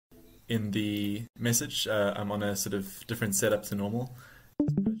in the message. I'm on a sort of different setup to normal,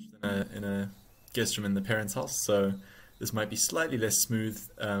 in a guest room in the parents' house, so this might be slightly less smooth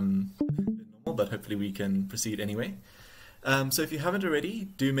than normal, but hopefully we can proceed anyway. So if you haven't already,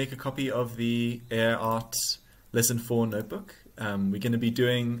 do make a copy of the AIAIART Lesson 4 notebook. We're going to be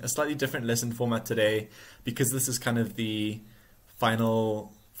doing a slightly different lesson format today because this is kind of the final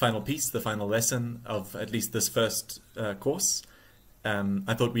piece, the final lesson of at least this first course.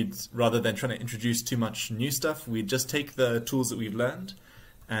 I thought we'd, rather than trying to introduce too much new stuff, we'd just take the tools that we've learned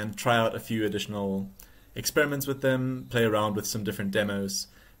and try out a few additional experiments with them, play around with some different demos.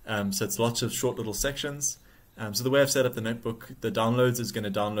 So it's lots of short little sections. So the way I've set up the notebook, the downloads is going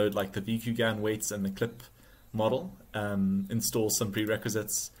to download like the VQGAN weights and the clip model, install some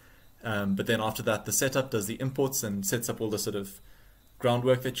prerequisites, but then after that the setup does the imports and sets up all the sort of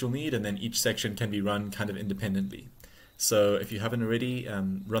groundwork that you'll need, and then each section can be run kind of independently. So if you haven't already,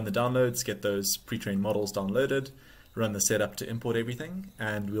 run the downloads, get those pre-trained models downloaded, run the setup to import everything,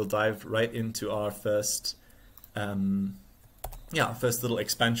 and we'll dive right into our first first little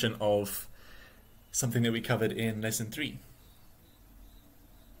expansion of something that we covered in lesson 3.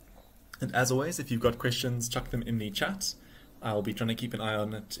 And as always, if you've got questions, chuck them in the chat. I'll be trying to keep an eye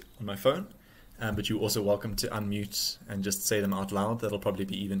on it on my phone, but you're also welcome to unmute and just say them out loud. That'll probably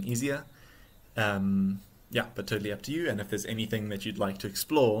be even easier. But totally up to you. And if there's anything that you'd like to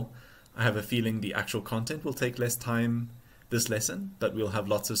explore, I have a feeling the actual content will take less time this lesson, but we'll have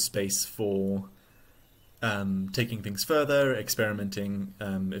lots of space for taking things further, experimenting.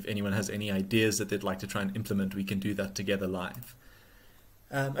 If anyone has any ideas that they'd like to try and implement, we can do that together live.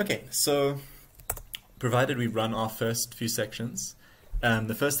 Okay, so provided we run our first few sections,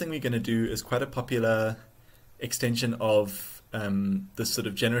 the first thing we're going to do is quite a popular extension of the sort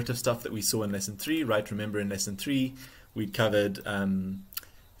of generative stuff that we saw in lesson 3, right? Remember in lesson 3, we covered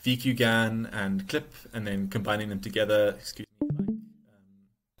VQGAN and clip, and then combining them together, a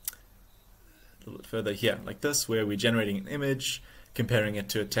little bit further here, like this, where we're generating an image, comparing it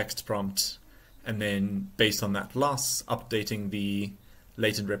to a text prompt, and then based on that loss, updating the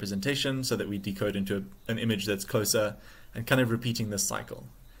latent representation so that we decode into an image that's closer, and kind of repeating this cycle.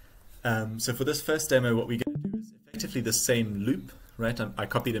 So for this first demo, what we're going to do is effectively the same loop, right? I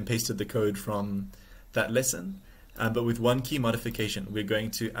copied and pasted the code from that lesson, but with one key modification. We're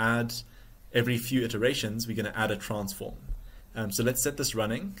going to add, every few iterations, we're going to add a transform. So let's set this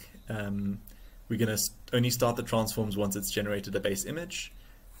running. We're going to only start the transforms once it's generated a base image,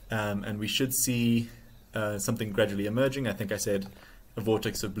 and we should see something gradually emerging. I think I said a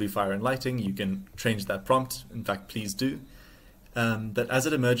vortex of blue fire and lighting. You can change that prompt. In fact, please do. But as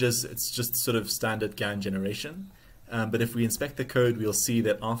it emerges, it's just sort of standard GAN generation. But if we inspect the code, we'll see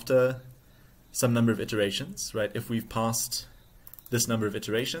that after some number of iterations, right, if we've passed this number of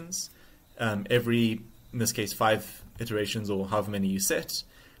iterations, every, in this case, 5 iterations or however many you set,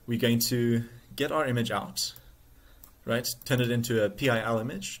 we're going to get our image out, right, turn it into a PIL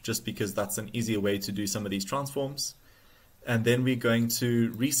image, just because that's an easier way to do some of these transforms. And then we're going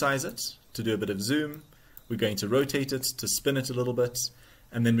to resize it to do a bit of zoom. We're going to rotate it to spin it a little bit.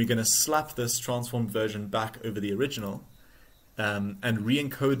 And then we're going to slap this transformed version back over the original and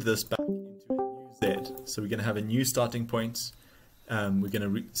re-encode this back into a new Z. So we're going to have a new starting point. We're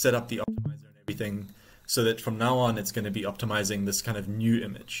going to set up the optimizer and everything so that from now on it's going to be optimizing this kind of new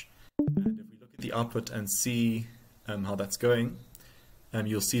image. And if we look at the output and see how that's going,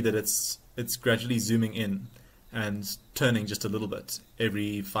 you'll see that it's gradually zooming in and turning just a little bit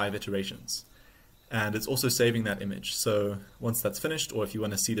every 5 iterations. And it's also saving that image. So once that's finished, or if you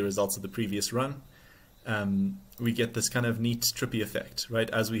want to see the results of the previous run, we get this kind of neat trippy effect, right?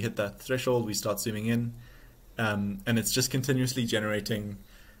 As we hit that threshold, we start zooming in, and it's just continuously generating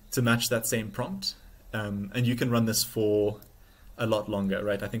to match that same prompt. And you can run this for a lot longer,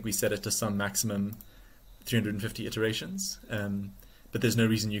 right? I think we set it to some maximum 350 iterations, but there's no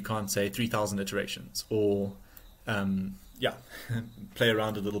reason you can't say 3,000 iterations, or play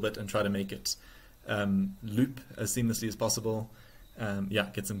around a little bit and try to make it loop as seamlessly as possible.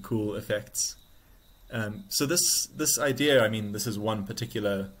 Get some cool effects. So this idea, I mean, this is one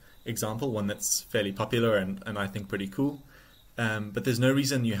particular example, one that's fairly popular and I think pretty cool. But there's no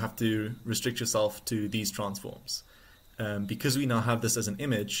reason you have to restrict yourself to these transforms. Because we now have this as an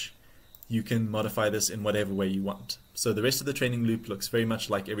image, you can modify this in whatever way you want. So the rest of the training loop looks very much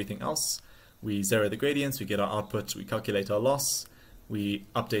like everything else. We zero the gradients, we get our output, we calculate our loss, we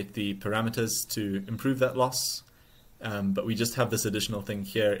update the parameters to improve that loss, but we just have this additional thing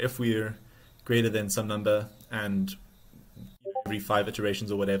here. If we're greater than some number and every 5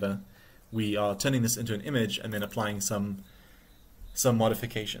 iterations or whatever, we are turning this into an image and then applying some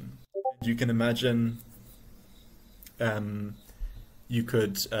modification. you can imagine you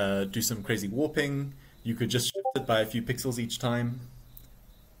could do some crazy warping. You could just shift it by a few pixels each time.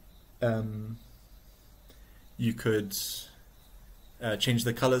 You could change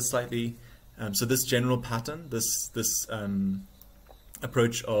the colors slightly. So this general pattern, this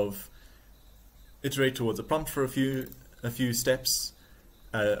approach of iterate towards a prompt for a few steps,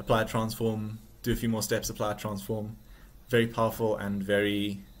 apply a transform, do a few more steps, apply a transform, very powerful and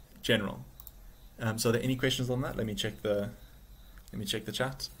very general. So are there any questions on that? Let me check the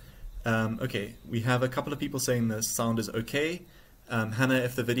chat. Okay, we have a couple of people saying the sound is okay. Hannah,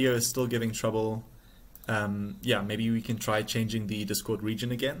 if the video is still giving trouble, yeah, maybe we can try changing the Discord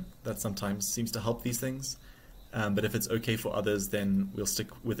region again. That sometimes seems to help these things. But if it's okay for others, then we'll stick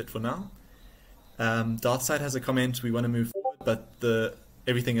with it for now. Dartside has a comment, we want to move forward, but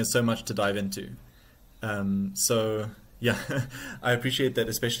everything is so much to dive into. So yeah, I appreciate that,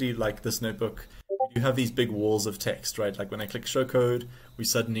 especially like this notebook, you have these big walls of text, right? Like when I click show code, we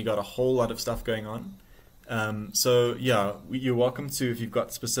suddenly got a whole lot of stuff going on. So yeah, you're welcome to, if you've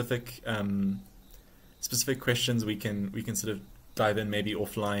got specific questions, we can sort of dive in maybe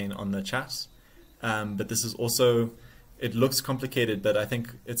offline on the chat. But this is also, it looks complicated, but I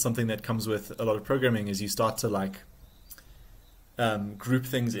think it's something that comes with a lot of programming, is you start to like group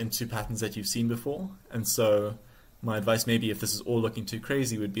things into patterns that you've seen before. And so my advice, maybe if this is all looking too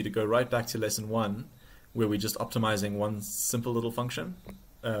crazy, would be to go right back to lesson 1, where we're just optimizing one simple little function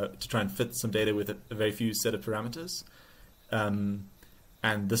to try and fit some data with a very few set of parameters.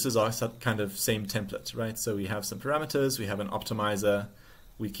 And this is our kind of same template, right? So we have some parameters, we have an optimizer,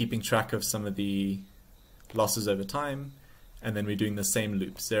 we're keeping track of some of the losses over time, and then we're doing the same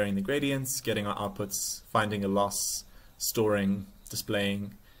loop, zeroing the gradients, getting our outputs, finding a loss, storing,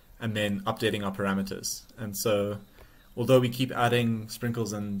 displaying, and then updating our parameters. And so although we keep adding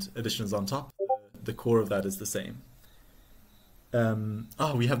sprinkles and additions on top, the core of that is the same.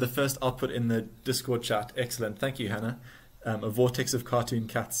 Oh, we have the first output in the Discord chat. Excellent. Thank you, Hannah. A vortex of cartoon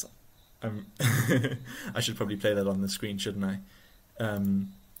cats. I should probably play that on the screen, shouldn't I?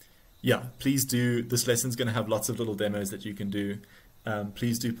 Yeah, please do. This lesson's going to have lots of little demos that you can do.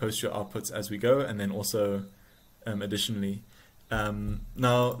 Please do post your outputs as we go, and then also additionally.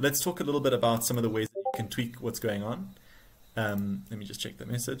 Now, let's talk a little bit about some of the ways that you can tweak what's going on. Let me just check the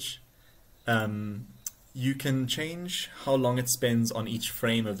message. You can change how long it spends on each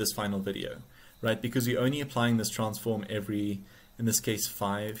frame of this final video, right? Because you're only applying this transform every, in this case,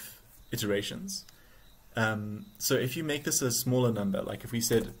 5 iterations. So if you make this a smaller number, like if we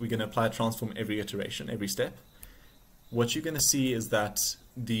said we're going to apply a transform every iteration, every step, what you're going to see is that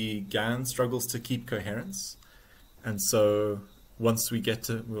the GAN struggles to keep coherence. And so once we get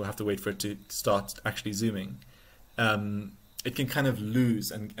to, we'll have to wait for it to start actually zooming. It can kind of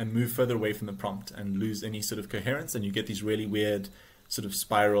lose and move further away from the prompt and lose any sort of coherence, and you get these really weird sort of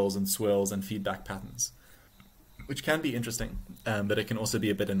spirals and swirls and feedback patterns, which can be interesting, but it can also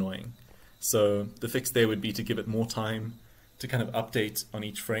be a bit annoying. So the fix there would be to give it more time to kind of update on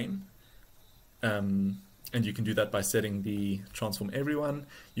each frame. And you can do that by setting the transform everyone.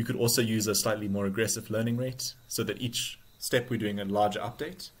 You could also use a slightly more aggressive learning rate so that each step we're doing a larger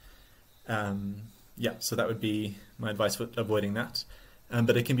update. Yeah, so that would be my advice for avoiding that.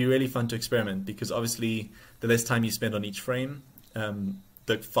 But it can be really fun to experiment, because obviously the less time you spend on each frame,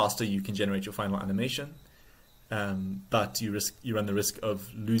 the faster you can generate your final animation. But you run the risk of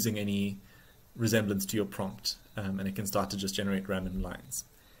losing any resemblance to your prompt, and it can start to just generate random lines.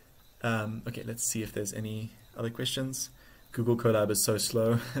 Okay, let's see if there's any other questions. Google Colab is so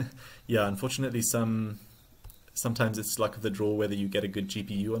slow. Yeah, unfortunately, sometimes it's luck of the draw whether you get a good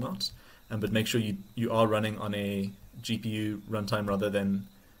GPU or not. But make sure you are running on a GPU runtime rather than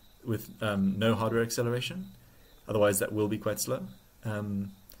with no hardware acceleration. Otherwise, that will be quite slow.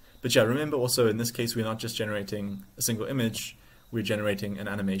 But yeah, remember also in this case, we're not just generating a single image, we're generating an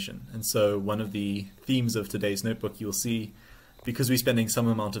animation. And so one of the themes of today's notebook, you'll see, because we're spending some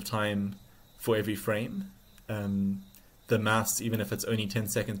amount of time for every frame, the maths, even if it's only 10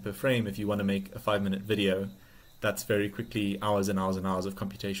 seconds per frame, if you want to make a 5-minute video, that's very quickly hours and hours and hours of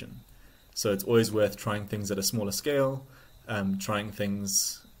computation. So it's always worth trying things at a smaller scale, trying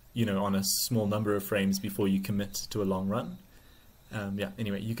things, on a small number of frames before you commit to a long run. Yeah,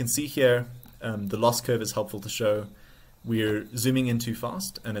 anyway, you can see here, the loss curve is helpful to show. We're zooming in too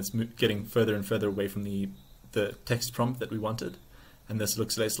fast, and it's getting further and further away from the text prompt that we wanted. And this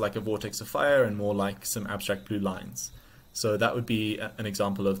looks less like a vortex of fire and more like some abstract blue lines. So that would be an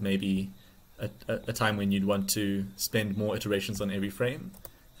example of maybe a time when you'd want to spend more iterations on every frame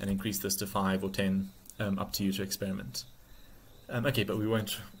and increase this to 5 or 10, up to you to experiment. Okay, but we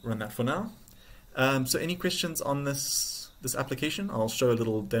won't run that for now. So any questions on this application? I'll show a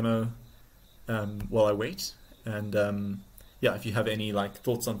little demo while I wait. And yeah, if you have any like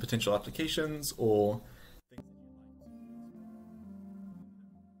thoughts on potential applications or things that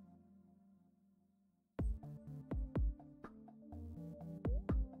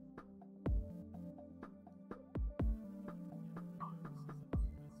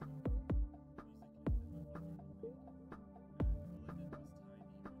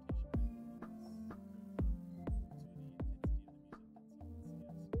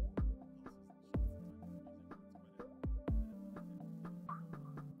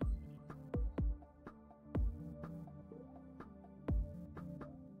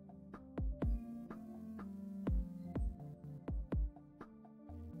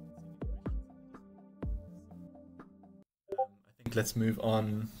I think let's move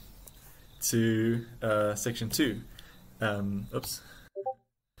on to section 2. Oops.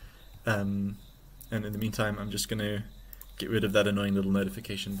 And in the meantime, I'm just going to get rid of that annoying little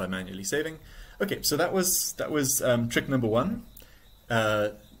notification by manually saving. Okay, so that was trick number 1,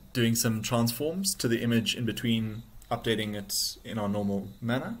 doing some transforms to the image in between, updating it in our normal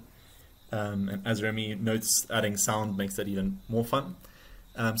manner. And as Remy notes, adding sound makes that even more fun.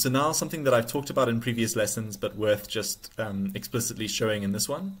 So now something that I've talked about in previous lessons, but worth just explicitly showing in this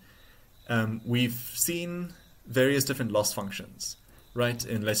one. We've seen various different loss functions, right?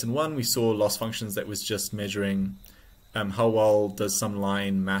 In lesson 1, we saw loss functions that was just measuring how well does some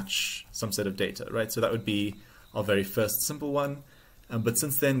line match some set of data, right? So that would be our very first simple one. But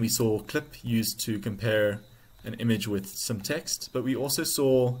since then, we saw clip used to compare an image with some text, but we also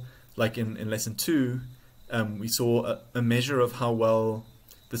saw, like in lesson 2, we saw a measure of how well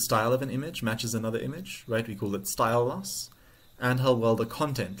the style of an image matches another image, right? We call it style loss, and how well the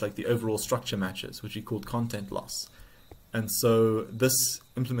content, like the overall structure matches, which we called content loss. And so this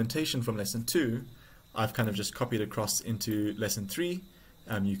implementation from lesson 2, I've kind of just copied across into lesson 3.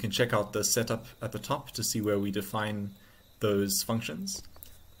 You can check out the setup at the top to see where we define those functions.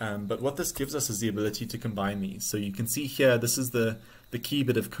 But what this gives us is the ability to combine these. So you can see here, this is the key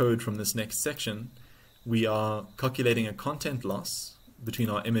bit of code from this next section. We are calculating a content loss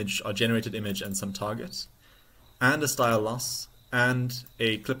between our image, our generated image, and some target, and a style loss, and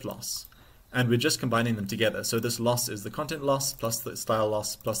a clip loss. And we're just combining them together. So this loss is the content loss, plus the style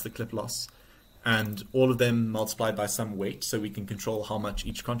loss, plus the clip loss, and all of them multiplied by some weight, so we can control how much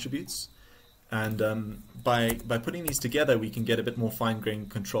each contributes. And by putting these together, we can get a bit more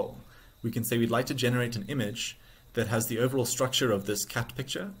fine-grained control. We can say we'd like to generate an image that has the overall structure of this cat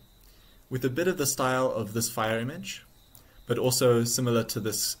picture, with a bit of the style of this fire image, but also similar to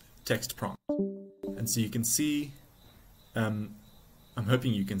this text prompt. And so you can see, I'm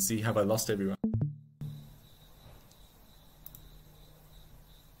hoping you can see, have I lost everyone?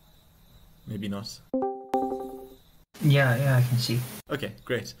 Maybe not. Yeah, I can see. Okay,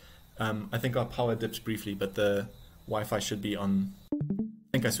 great. I think our power dipped briefly, but the Wi-Fi should be on.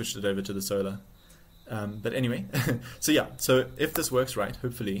 I think I switched it over to the solar. But anyway, so yeah, so if this works right,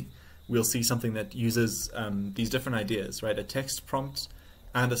 hopefully, we'll see something that uses these different ideas, right? A text prompt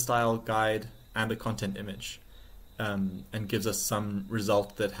and a style guide and a content image, and gives us some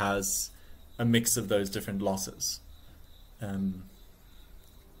result that has a mix of those different losses.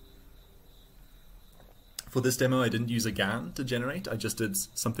 For this demo, I didn't use a GAN to generate. I just did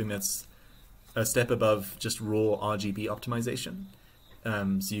something that's a step above just raw RGB optimization.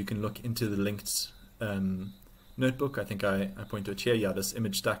 So you can look into the linked notebook. I think I point to it here. Yeah, this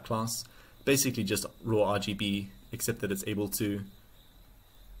image stack class, basically just raw RGB, except that it's able to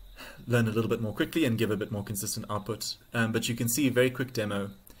learn a little bit more quickly and give a bit more consistent output. But you can see a very quick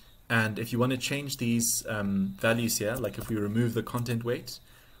demo. And if you want to change these values here, like if we remove the content weight,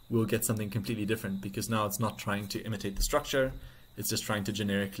 we'll get something completely different, because now it's not trying to imitate the structure. It's just trying to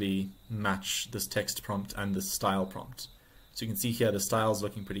generically match this text prompt and this style prompt. So you can see here the style's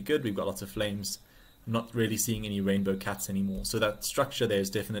looking pretty good. We've got lots of flames. I'm not really seeing any rainbow cats anymore. So that structure there is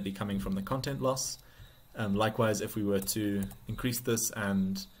definitely coming from the content loss. Likewise, if we were to increase this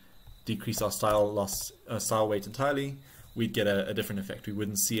and decrease our style loss, style weight entirely, we'd get a different effect. We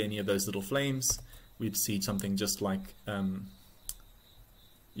wouldn't see any of those little flames. We'd see something just like,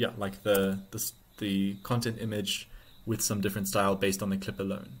 yeah, like the content image with some different style based on the clip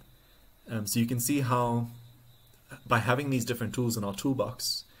alone. So you can see how by having these different tools in our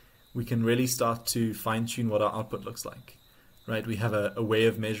toolbox, we can really start to fine-tune what our output looks like, right? We have a way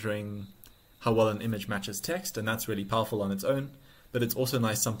of measuring how well an image matches text, and that's really powerful on its own, but it's also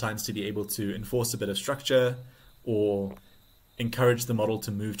nice sometimes to be able to enforce a bit of structure or encourage the model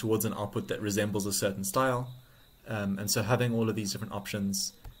to move towards an output that resembles a certain style. And so having all of these different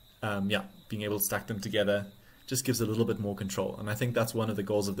options, yeah, being able to stack them together just gives a little bit more control. And I think that's one of the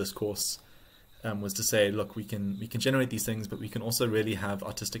goals of this course, was to say, look, we can generate these things, but we can also really have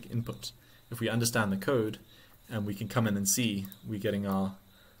artistic input. If we understand the code, we can come in and see we're getting our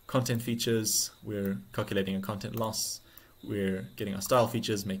content features, we're calculating a content loss, we're getting our style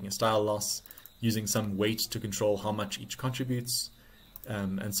features, making a style loss, using some weight to control how much each contributes.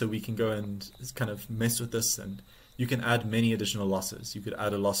 And so we can go and kind of mess with this, and you can add many additional losses. You could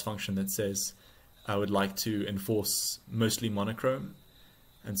add a loss function that says, I would like to enforce mostly monochrome,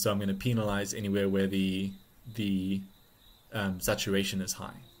 and so I'm going to penalize anywhere where the saturation is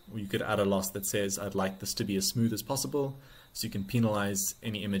high. Or you could add a loss that says, I'd like this to be as smooth as possible, so you can penalize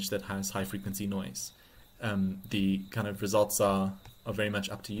any image that has high frequency noise. The kind of results are very much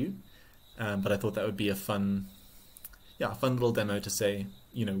up to you, but I thought that would be a fun little demo to say,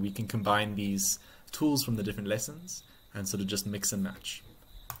 you know, we can combine these tools from the different lessons and sort of just mix and match.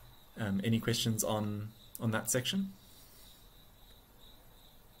 Any questions on that section?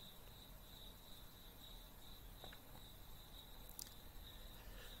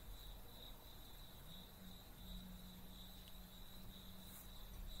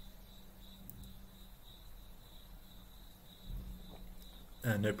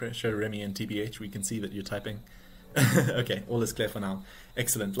 No pressure, Remy and TBH, we can see that you're typing. Okay, all is clear for now.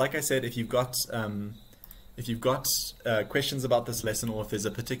 Excellent. Like I said, if you've got questions about this lesson, or if there's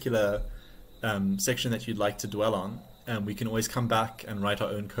a particular section that you'd like to dwell on, we can always come back and write our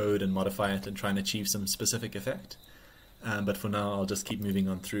own code and modify it and try and achieve some specific effect. But for now, I'll just keep moving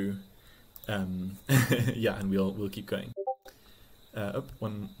on through. Yeah, and we'll keep going.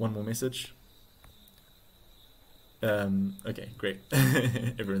 One more message. Okay, great.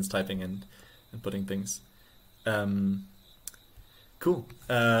 Everyone's typing and putting things. Cool.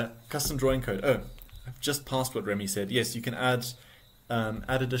 Custom drawing code. Oh, I've just passed what Remy said. Yes, you can add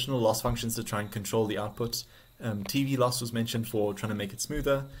additional loss functions to try and control the output. TV loss was mentioned for trying to make it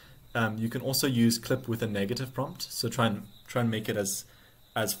smoother. You can also use clip with a negative prompt, so try and make it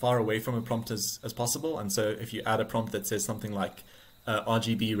as far away from a prompt as possible. And so if you add a prompt that says something like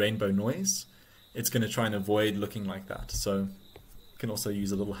RGB rainbow noise, it's going to try and avoid looking like that. So you can also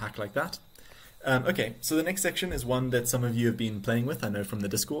use a little hack like that. Okay, so the next section is one that some of you have been playing with, I know from the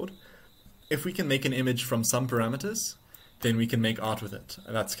Discord. If we can make an image from some parameters, then we can make art with it.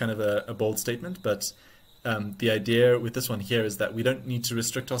 That's kind of a bold statement, but the idea with this one here is that we don't need to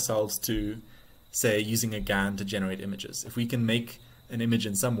restrict ourselves to, say, using a GAN to generate images. If we can make an image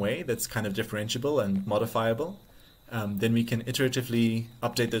in some way that's kind of differentiable and modifiable, then we can iteratively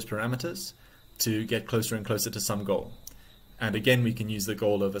update those parameters to get closer and closer to some goal. And again, we can use the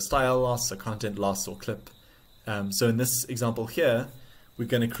goal of a style loss, a content loss, or clip. So in this example here, we're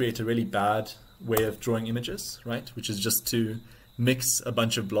going to create a really bad way of drawing images, right? Which is just to mix a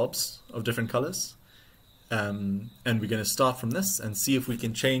bunch of blobs of different colors. And we're going to start from this and see if we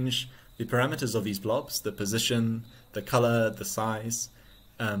can change the parameters of these blobs, the position, the color, the size,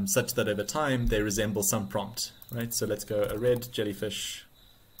 such that over time they resemble some prompt, right? So let's go a red jellyfish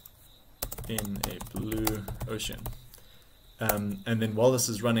in a blue ocean. And then while this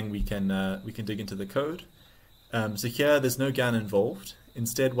is running, we can dig into the code. So here there's no GAN involved.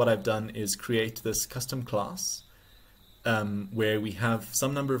 Instead, what I've done is create this custom class where we have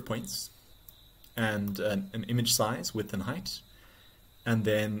some number of points and an image size, width and height. And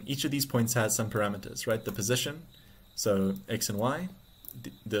then each of these points has some parameters, right? The position, so X and Y,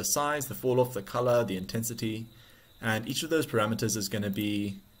 the size, the fall off, the color, the intensity, and each of those parameters is going to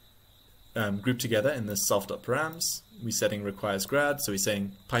be grouped together in this self.params. We're setting requires grad, so we're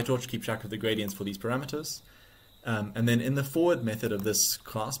saying PyTorch keep track of the gradients for these parameters. And then in the forward method of this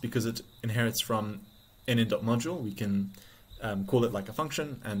class, because it inherits from nn.module, we can call it like a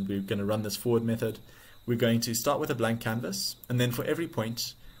function, and we're going to run this forward method. We're going to start with a blank canvas, and then for every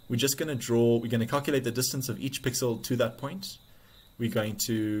point, we're just going to we're going to calculate the distance of each pixel to that point. We're going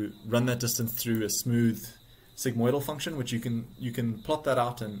to run that distance through a smooth sigmoidal function, which you can plot that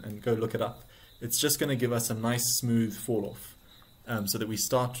out and go look it up. It's just going to give us a nice smooth fall off, so that we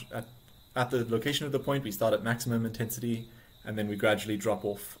start at the location of the point, we start at maximum intensity, and then we gradually drop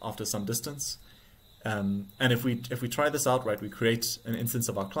off after some distance. And if we try this out, right, we create an instance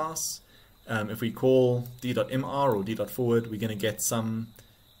of our class. If we call d.mr or d.forward, we're going to get some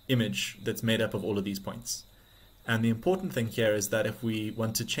image that's made up of all of these points. And the important thing here is that if we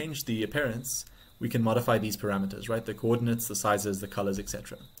want to change the appearance, we can modify these parameters, right? The coordinates, the sizes, the colors,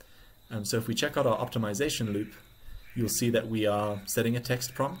 etc. So if we check out our optimization loop, you'll see that we are setting a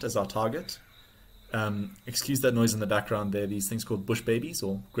text prompt as our target. Excuse that noise in the background. There are these things called bush babies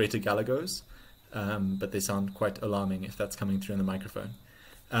or greater galagos. but they sound quite alarming if that's coming through on the microphone.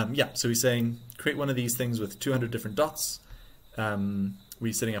 Yeah, so we're saying create one of these things with 200 different dots.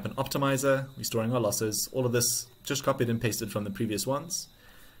 We're setting up an optimizer, we're storing our losses, all of this just copied and pasted from the previous ones.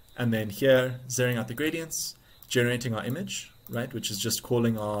 And then here, zeroing out the gradients, generating our image, right, which is just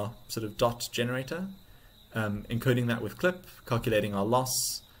calling our sort of dot generator, encoding that with clip, calculating our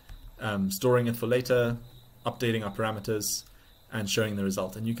loss, storing it for later, updating our parameters, and showing the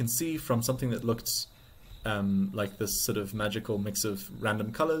result. And you can see from something that looked like this sort of magical mix of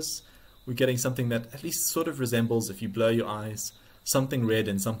random colors, we're getting something that at least sort of resembles, if you blur your eyes, something red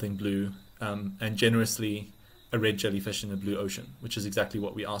and something blue, and generously a red jellyfish in a blue ocean, which is exactly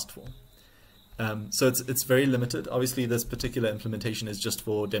what we asked for. So it's very limited. Obviously, this particular implementation is just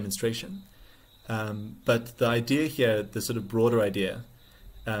for demonstration. But the idea here, the sort of broader idea,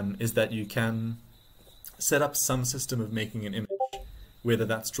 is that you can set up some system of making an image, whether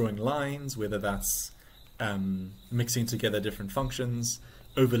that's drawing lines, whether that's mixing together different functions,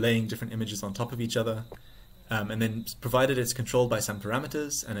 overlaying different images on top of each other, and then provided it's controlled by some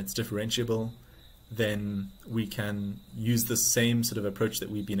parameters and it's differentiable, then we can use the same sort of approach that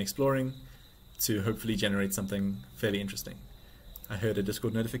we've been exploring to hopefully generate something fairly interesting. I heard a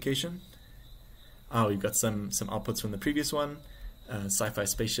Discord notification. Oh, we've got some outputs from the previous one. Sci-fi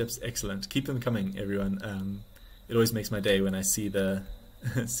spaceships, excellent. Keep them coming, everyone. It always makes my day when I see the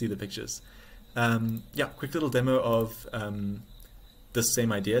see the pictures. Yeah, quick little demo of this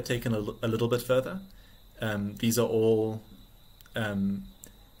same idea taken a little bit further. These are all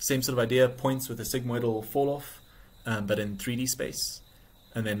same sort of idea, points with a sigmoidal fall off, but in 3D space,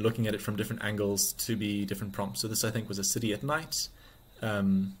 and then looking at it from different angles to be different prompts. So this, I think, was a city at night.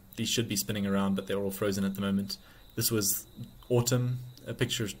 These should be spinning around, but they're all frozen at the moment. This was autumn, a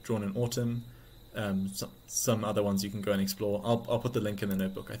picture drawn in autumn. Some other ones you can go and explore. I'll put the link in the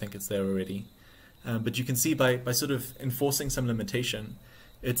notebook. I think it's there already. But you can see by sort of enforcing some limitation,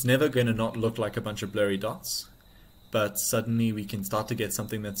 it's never going to not look like a bunch of blurry dots. But suddenly we can start to get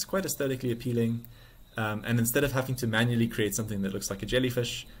something that's quite aesthetically appealing. And instead of having to manually create something that looks like a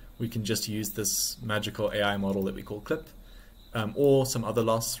jellyfish, we can just use this magical AI model that we call Clip, or some other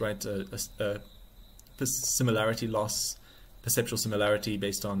loss, right? A similarity loss, perceptual similarity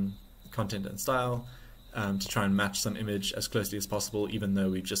based on content and style, to try and match some image as closely as possible, even though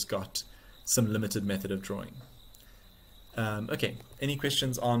we've just got some limited method of drawing. Okay, any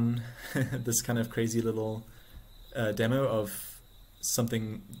questions on this kind of crazy little demo of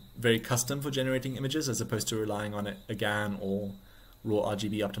something very custom for generating images as opposed to relying on a GAN or raw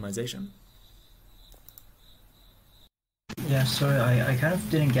RGB optimization? Yeah, sorry, I kind of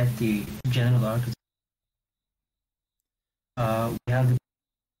didn't get the general architecture. We have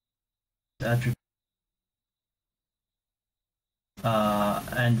the attribute,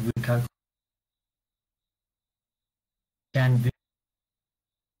 and we can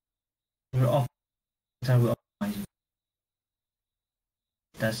we're off time we optimize it.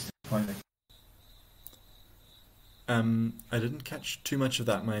 That's the point. I didn't catch too much of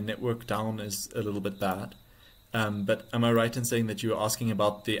that. My network down is a little bit bad. But am I right in saying that you were asking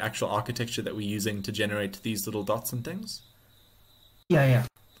about the actual architecture that we're using to generate these little dots and things? Yeah.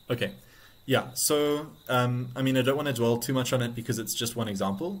 Okay. Yeah, so, I mean, I don't want to dwell too much on it because it's just one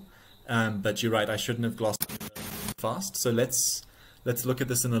example, but you're right, I shouldn't have glossed it fast. So let's look at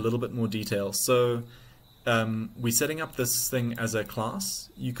this in a little bit more detail. So we're setting up this thing as a class.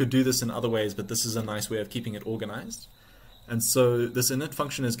 You could do this in other ways, but this is a nice way of keeping it organized. And so this init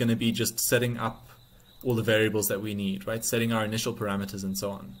function is going to be just setting up all the variables that we need, right? Setting our initial parameters and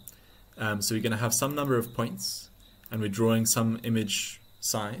so on. So we're going to have some number of points, and we're drawing some image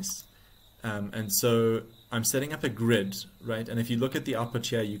size. And so I'm setting up a grid, right? And if you look at the output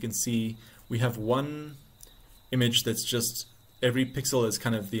here, you can see we have one image that's just every pixel is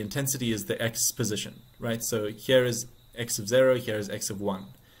kind of the intensity is the X position, right? So here is X of 0, here is X of 1.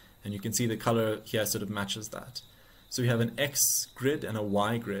 And you can see the color here sort of matches that. So we have an X grid and a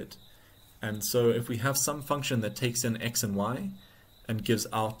Y grid. And so if we have some function that takes in X and Y and gives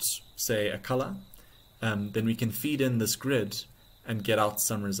out, say, a color, then we can feed in this grid and get out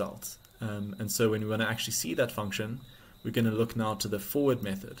some result. And so when we want to actually see that function, we're going to look now to the forward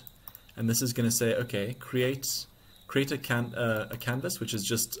method. And this is going to say, okay, create a canvas, which is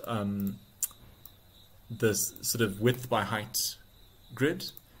just this sort of width by height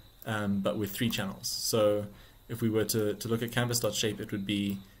grid, but with 3 channels. So if we were to look at canvas.shape, it would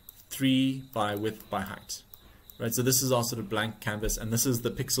be 3 by width by height, right? So this is our sort of blank canvas, and this is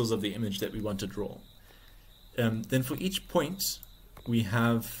the pixels of the image that we want to draw. Then for each point, we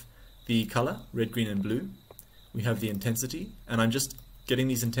have the color, red, green, and blue. We have the intensity, and I'm just getting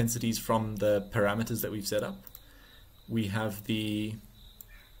these intensities from the parameters that we've set up. We have the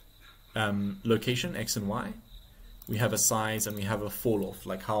location, X and Y. We have a size and we have a fall off,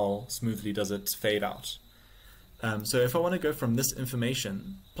 like how smoothly does it fade out. So if I want to go from this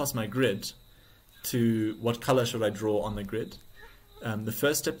information plus my grid to what color should I draw on the grid, the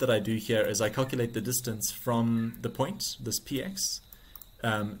first step that I do here is I calculate the distance from the point, this px,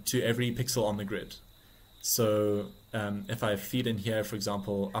 to every pixel on the grid. So if I feed in here, for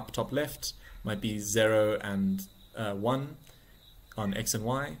example, up top left might be 0 and 1 on X and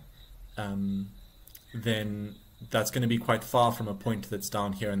Y, then that's going to be quite far from a point that's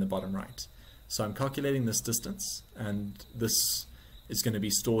down here in the bottom right. So I'm calculating this distance, and this is going to be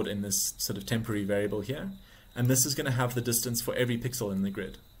stored in this sort of temporary variable here, and this is going to have the distance for every pixel in the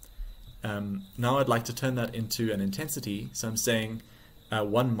grid. Now I'd like to turn that into an intensity, so I'm saying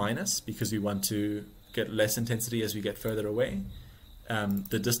 1 minus, because we want to get less intensity as we get further away,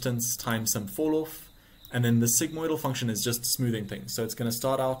 the distance times some fall off, and then the sigmoidal function is just smoothing things. So it's going to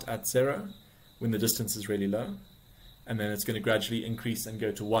start out at 0 when the distance is really low, and then it's going to gradually increase and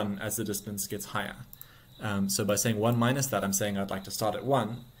go to 1 as the distance gets higher. So by saying 1 minus that, I'm saying I'd like to start at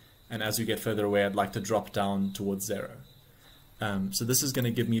 1, and as we get further away, I'd like to drop down towards 0. So this is going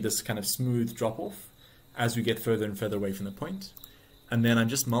to give me this kind of smooth drop-off as we get further and further away from the point. And then I'm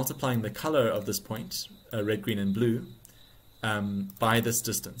just multiplying the color of this point, red, green, and blue, by this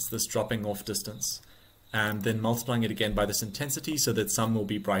distance, this dropping off distance, and then multiplying it again by this intensity so that some will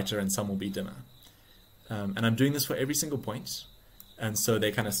be brighter and some will be dimmer. And I'm doing this for every single point, and so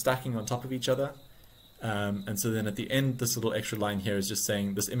they're kind of stacking on top of each other. And so then at the end, this little extra line here is just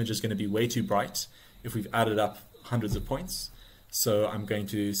saying this image is going to be way too bright if we've added up hundreds of points. So I'm going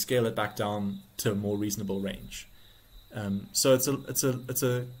to scale it back down to a more reasonable range. So it's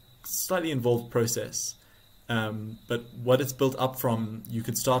a slightly involved process, but what it's built up from, you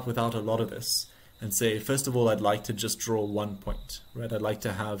could start without a lot of this and say, first of all, I'd like to just draw one point, right? I'd like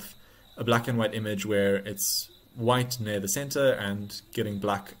to have a black and white image where it's white near the center and getting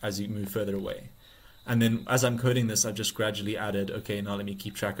black as you move further away. And then as I'm coding this, I've just gradually added, okay, now let me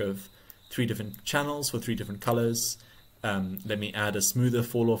keep track of 3 different channels for 3 different colors. Let me add a smoother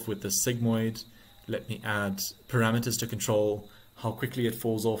fall off with the sigmoid. Let me add parameters to control how quickly it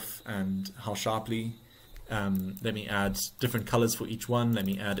falls off and how sharply. Let me add different colors for each one. Let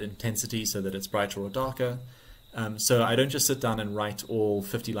me add intensity so that it's brighter or darker. So I don't just sit down and write all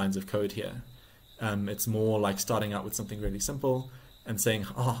 50 lines of code here. It's more like starting out with something really simple and saying,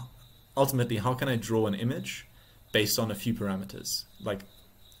 ultimately, how can I draw an image based on a few parameters, like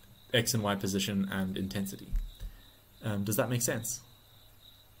X and Y position and intensity? Does that make sense?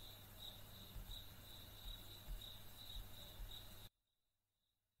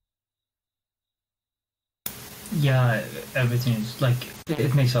 Yeah, everything is like,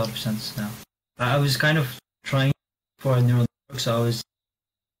 it makes a lot of sense now. I was kind of trying for a neural network, so I was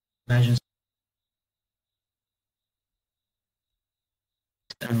imagining,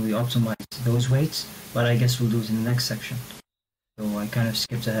 and we optimize those weights, but I guess we'll do it in the next section. So I kind of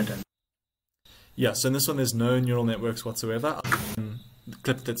skipped ahead. Yeah, so in this one there's no neural networks whatsoever, the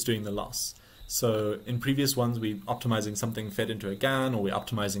clip that's doing the loss. So in previous ones we're optimizing something fed into a GAN, or we're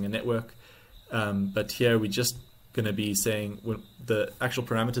optimizing a network, but here we're just going to be saying the actual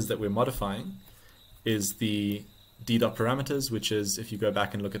parameters that we're modifying is the d dot parameters, which is, if you go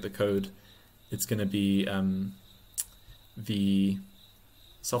back and look at the code, it's going to be the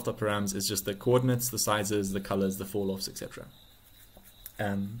self dot params is just the coordinates, the sizes, the colors, the fall offs, etc.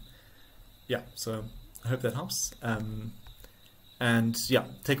 Yeah, so I hope that helps. And yeah,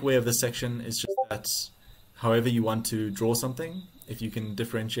 takeaway of this section is just that however you want to draw something, if you can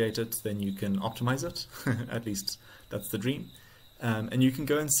differentiate it, then you can optimize it. At least that's the dream. And you can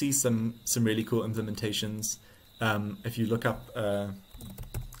go and see some really cool implementations. If you look up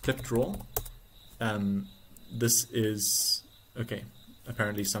clip draw, this is, okay,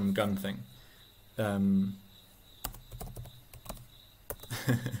 apparently some gun thing.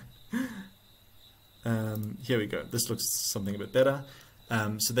 Here we go. This looks something a bit better.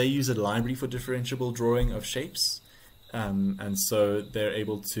 So they use a library for differentiable drawing of shapes. And so they're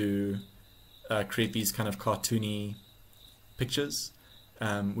able to create these kind of cartoony pictures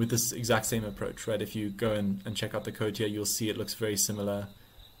with this exact same approach, right? If you go and check out the code here, you'll see it looks very similar.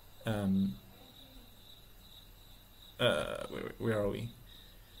 Where are we?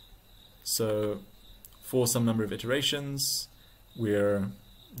 So for some number of iterations, we're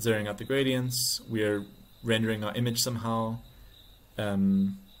zeroing out the gradients, we're rendering our image somehow,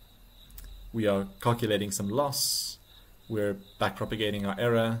 we are calculating some loss, we're backpropagating our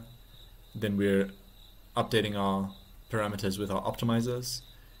error, then we're updating our parameters with our optimizers,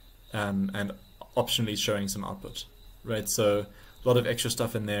 and optionally showing some output, right? So a lot of extra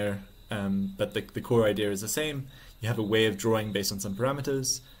stuff in there, but the core idea is the same. You have a way of drawing based on some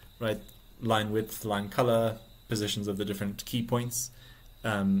parameters, right? Line width, line color, positions of the different key points.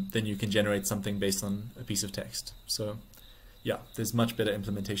 Then you can generate something based on a piece of text. So yeah, there's much better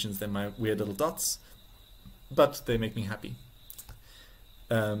implementations than my weird little dots, but they make me happy.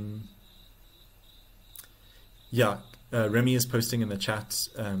 Remy is posting in the chat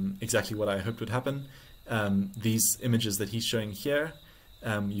exactly what I hoped would happen. These images that he's showing here,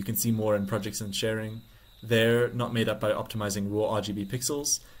 you can see more in projects and sharing. They're not made up by optimizing raw RGB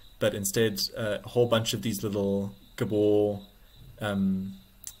pixels, but instead a whole bunch of these little Gabor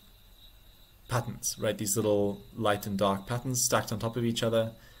patterns, right? These little light and dark patterns stacked on top of each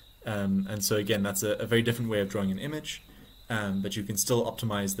other. And so again, that's a very different way of drawing an image, but you can still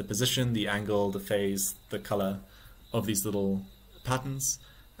optimize the position, the angle, the phase, the color of these little patterns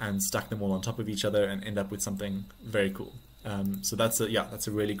and stack them all on top of each other and end up with something very cool. So that's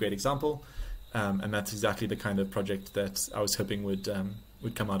a really great example. And that's exactly the kind of project that I was hoping would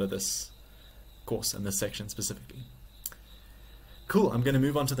come out of this course and this section specifically. Cool, I'm going to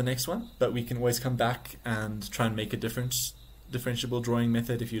move on to the next one, but we can always come back and try and make a differentiable drawing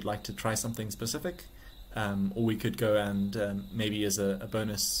method if you'd like to try something specific. Or we could go and maybe as a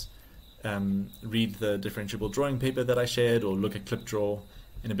bonus read the differentiable drawing paper that I shared, or look at ClipDraw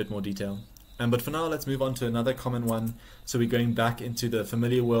in a bit more detail. But for now, let's move on to another common one. So we're going back into the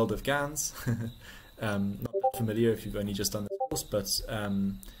familiar world of GANs. Not that familiar if you've only just done this course, but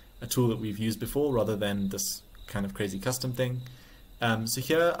a tool that we've used before rather than this kind of crazy custom thing. So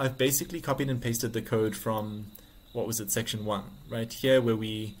here I've basically copied and pasted the code from, what was it, section 1, right? Here where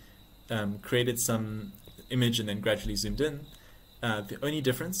we created some image and then gradually zoomed in. The only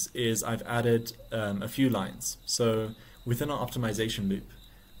difference is I've added a few lines. So within our optimization loop,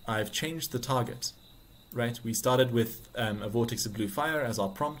 I've changed the target, right? We started with a vortex of blue fire as our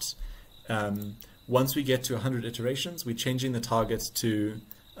prompt. Once we get to 100 iterations, we're changing the target to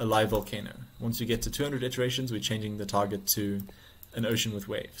a live volcano. Once we get to 200 iterations, we're changing the target to an ocean with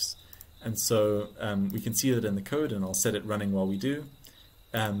waves. And so we can see that in the code, and I'll set it running while we do.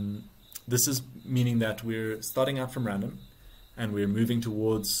 This is meaning that we're starting out from random, and we're moving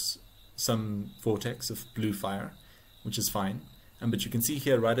towards some vortex of blue fire, which is fine. But you can see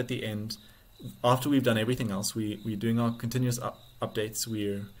here right at the end, after we've done everything else, we're doing our continuous updates,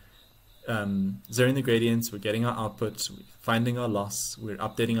 we're zeroing the gradients, we're getting our output, we're finding our loss, we're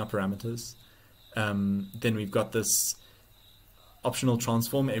updating our parameters. Then we've got this optional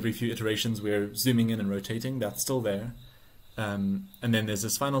transform. Every few iterations we're zooming in and rotating, that's still there. And then there's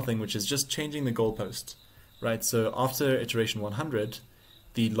this final thing, which is just changing the goalpost, right? So after iteration 100,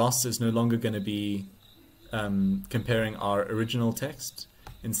 the loss is no longer going to be comparing our original text.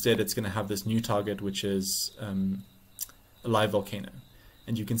 Instead, it's going to have this new target, which is a live volcano.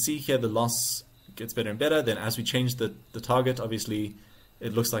 And you can see here the loss gets better and better. Then as we change the target, obviously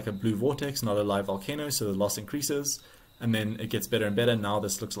it looks like a blue vortex, not a live volcano, so the loss increases. And then it gets better and better. Now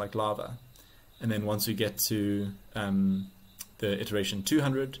this looks like lava. And then once we get to the iteration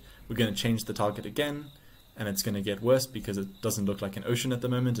 200, we're going to change the target again, and it's going to get worse because it doesn't look like an ocean at the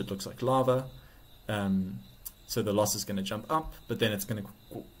moment. It looks like lava. So the loss is going to jump up, but then it's going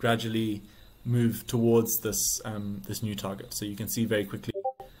to gradually move towards this this new target. So you can see very quickly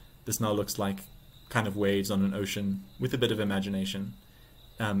this now looks like kind of waves on an ocean with a bit of imagination,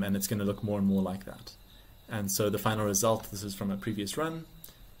 and it's going to look more and more like that. And so the final result, this is from a previous run,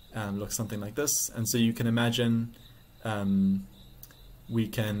 looks something like this. And so you can imagine we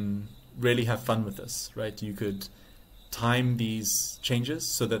can really have fun with this, right? You could time these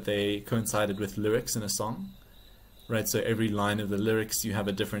changes so that they coincided with lyrics in a song, right? So every line of the lyrics, you have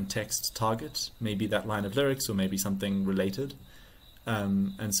a different text target, maybe that line of lyrics or maybe something related.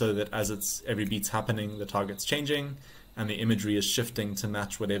 And so that as every beat's happening, the target's changing and the imagery is shifting to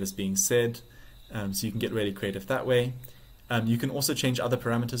match whatever's being said. So you can get really creative that way. You can also change other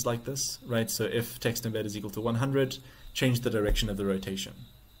parameters like this, right? So if text embed is equal to 100, change the direction of the rotation.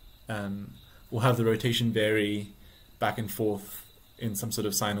 We'll have the rotation vary back and forth in some sort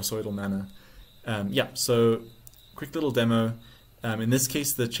of sinusoidal manner. So quick little demo. In this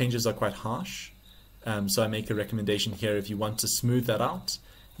case, the changes are quite harsh. So I make a recommendation here. If you want to smooth that out,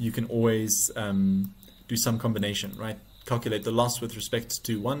 you can always do some combination, right? Calculate the loss with respect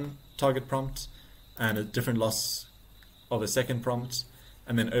to one target prompt and a different loss of a second prompt.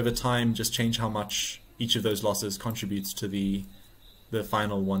 And then over time, just change how much each of those losses contributes to the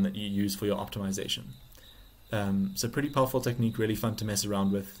final one that you use for your optimization. So pretty powerful technique, really fun to mess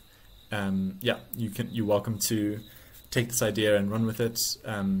around with. You're welcome to take this idea and run with it,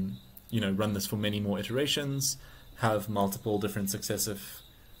 run this for many more iterations, have multiple different successive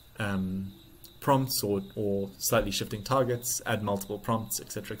prompts or slightly shifting targets, add multiple prompts,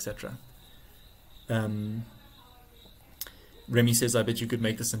 etc., etc. Remy says, I bet you could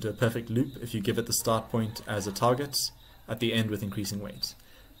make this into a perfect loop if you give it the start point as a target, at the end with increasing weight.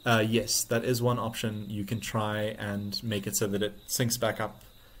 Yes, that is one option. You can try and make it so that it syncs back up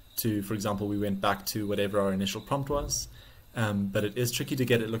to, for example, we went back to whatever our initial prompt was, but it is tricky to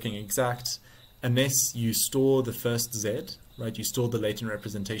get it looking exact unless you store the first Z, right? You store the latent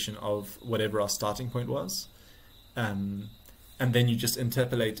representation of whatever our starting point was, and then you just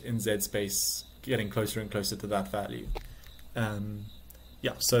interpolate in Z space, getting closer and closer to that value.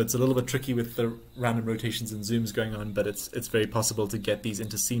 Yeah, so it's a little bit tricky with the random rotations and zooms going on, but it's very possible to get these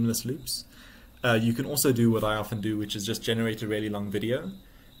into seamless loops. You can also do what I often do, which is just generate a really long video,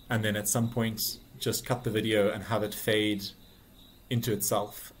 and then at some point just cut the video and have it fade into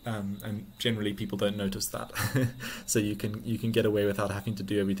itself. And generally people don't notice that. So you can get away without having to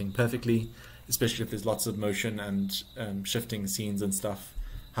do everything perfectly, especially if there's lots of motion and shifting scenes and stuff.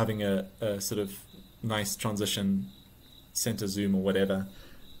 Having a sort of nice transition center zoom or whatever,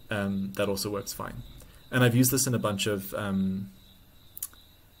 that also works fine. And I've used this in a bunch of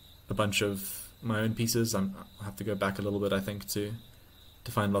my own pieces. I'll have to go back a little bit, I think, to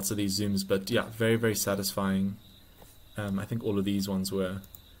find lots of these zooms, but yeah, very, very satisfying. I think all of these ones were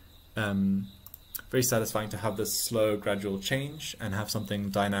very satisfying to have this slow gradual change and have something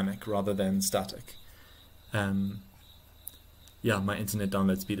dynamic rather than static. Yeah, my internet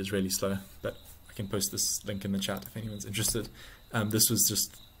download speed is really slow, but I can post this link in the chat if anyone's interested. This was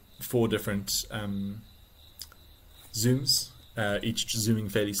just 4 different zooms, each zooming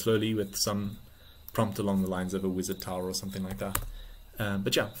fairly slowly with some prompt along the lines of a wizard tower or something like that.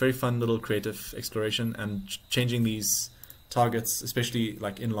 But yeah, very fun little creative exploration, and changing these targets, especially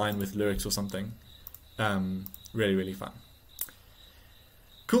like in line with lyrics or something, really, really fun.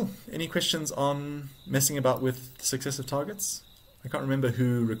 Cool. Any questions on messing about with successive targets? I can't remember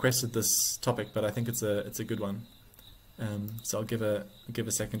who requested this topic, but I think it's a good one. So I'll give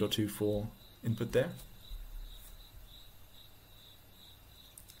a second or two for input there.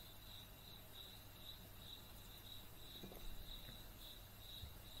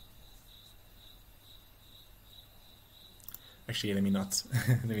 Actually, let me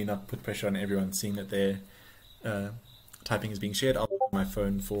not put pressure on everyone, seeing that their typing is being shared. I'll look at my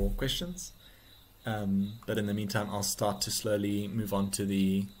phone for questions. But in the meantime, I'll start to slowly move on to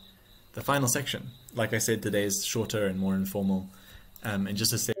the final section. Like I said, today is shorter and more informal, and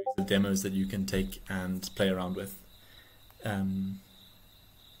just a series of demos that you can take and play around with.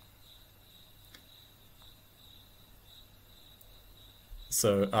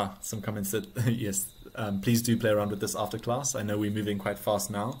 So, some comments that, yes, please do play around with this after class. I know we're moving quite fast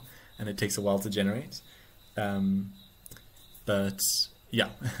now, and it takes a while to generate. But yeah,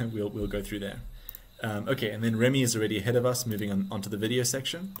 we'll go through there. Okay, and then Remy is already ahead of us, moving onto the video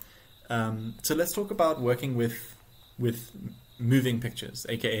section. So let's talk about working with moving pictures,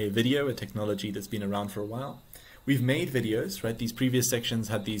 aka video, a technology that's been around for a while. We've made videos, right? These previous sections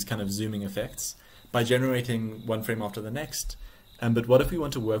had these kind of zooming effects by generating one frame after the next. But what if we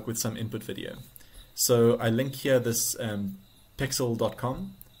want to work with some input video? So I link here this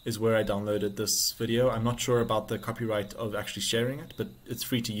pixel.com is where I downloaded this video. I'm not sure about the copyright of actually sharing it, but it's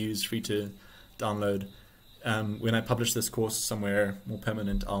free to use, free to download. When I publish this course somewhere more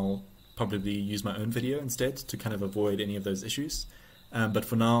permanent, I'll probably use my own video instead to kind of avoid any of those issues. But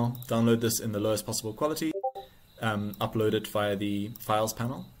for now, download this in the lowest possible quality, upload it via the files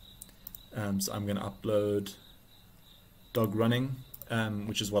panel. So I'm going to upload dog running,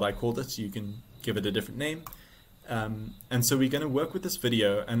 which is what I called it. You can give it a different name. And so we're going to work with this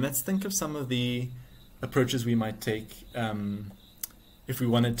video, and let's think of some of the approaches we might take if we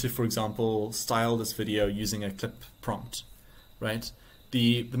wanted to, for example, style this video using a clip prompt, right?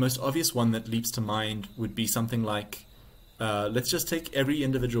 The most obvious one that leaps to mind would be something like, let's just take every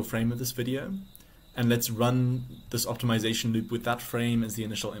individual frame of this video and let's run this optimization loop with that frame as the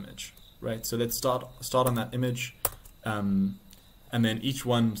initial image, right? So let's start on that image, and then each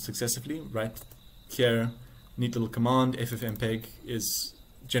one successively, right? Here, neat little command, ffmpeg is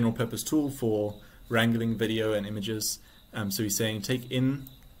general purpose tool for wrangling video and images. So he's saying take in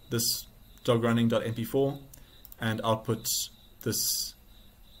this dogrunning.mp4 and output this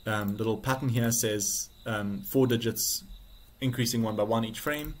little pattern here says 4 digits increasing 1 by 1 each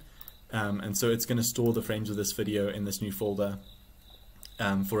frame. And so it's going to store the frames of this video in this new folder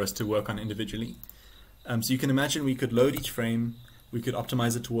for us to work on individually. So you can imagine we could load each frame, we could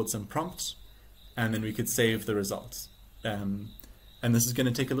optimize it towards some prompts, and then we could save the results. And this is going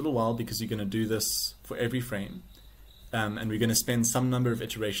to take a little while because you're going to do this for every frame. And we're going to spend some number of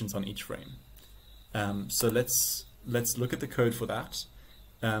iterations on each frame. So let's look at the code for that.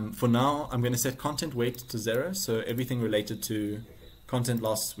 For now, I'm going to set content weight to 0, so everything related to content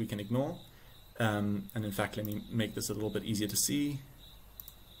loss we can ignore. And in fact, let me make this a little bit easier to see.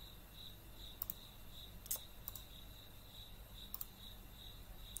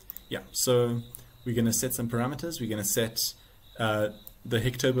 Yeah, so we're going to set some parameters. We're going to set the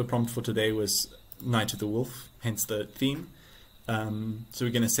Hicktober prompt for today was Night of the Wolf, hence the theme. So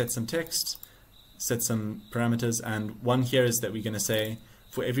we're going to set some text, set some parameters, and one here is that we're going to say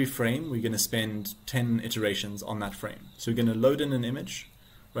for every frame we're going to spend 10 iterations on that frame. So we're going to load in an image,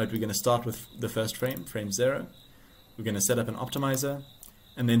 right? We're going to start with the first frame, frame 0. We're going to set up an optimizer,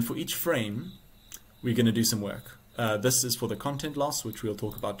 and then for each frame we're going to do some work. This is for the content loss, which we'll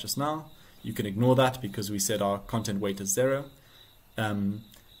talk about just now. You can ignore that because we set our content weight as 0. And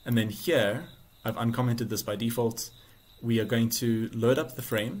then here, I've uncommented this by default. We are going to load up the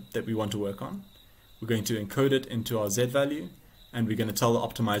frame that we want to work on. We're going to encode it into our Z value, and we're going to tell the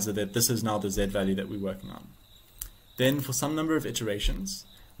optimizer that this is now the Z value that we're working on. Then for some number of iterations,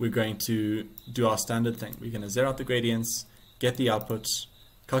 we're going to do our standard thing. We're going to zero out the gradients, get the output,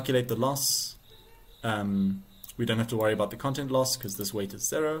 calculate the loss. We don't have to worry about the content loss because this weight is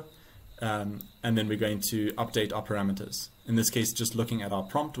 0. And then we're going to update our parameters. In this case, just looking at our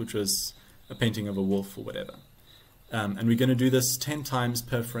prompt, which was a painting of a wolf or whatever. And we're going to do this 10 times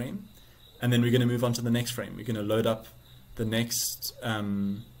per frame. And then we're going to move on to the next frame. We're going to load up the next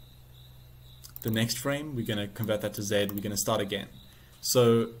frame. We're going to convert that to Z. We're going to start again.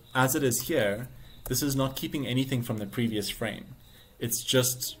 So as it is here, this is not keeping anything from the previous frame. It's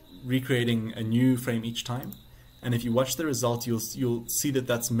just recreating a new frame each time. And if you watch the result, you'll see that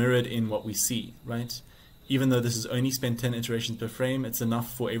that's mirrored in what we see, right? Even though this is only spent 10 iterations per frame, it's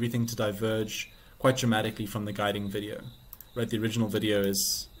enough for everything to diverge quite dramatically from the guiding video, right? The original video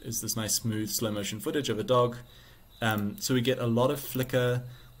is this nice smooth slow motion footage of a dog. So we get a lot of flicker,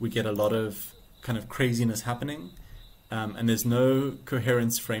 we get a lot of kind of craziness happening, and there's no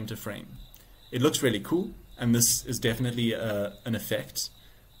coherence frame to frame. It looks really cool, and this is definitely an effect,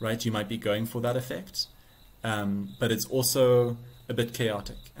 right? You might be going for that effect. But it's also a bit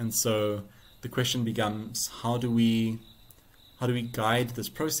chaotic, and so the question becomes: how do we guide this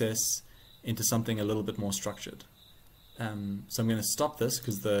process into something a little bit more structured? So I'm going to stop this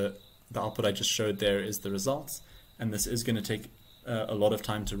because the output I just showed there is the results, and this is going to take a lot of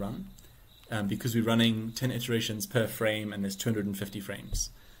time to run because we're running 10 iterations per frame, and there's 250 frames,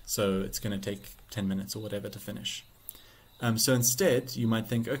 so it's going to take 10 minutes or whatever to finish. So instead, you might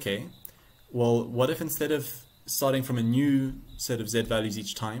think, okay, well, what if instead of starting from a new set of Z values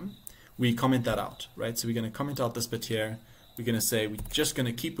each time, we comment that out, right? So we're going to comment out this bit here. We're going to say we're just going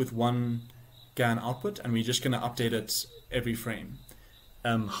to keep with one GAN output, and we're just going to update it every frame.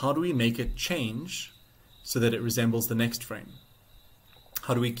 How do we make it change so that it resembles the next frame?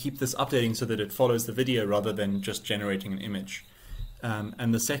 How do we keep this updating so that it follows the video rather than just generating an image?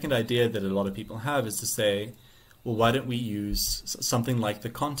 And the second idea that a lot of people have is to say, well, why don't we use something like the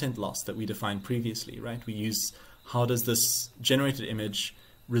content loss that we defined previously, right? We use how does this generated image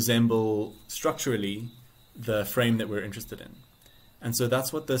resemble structurally the frame that we're interested in. And so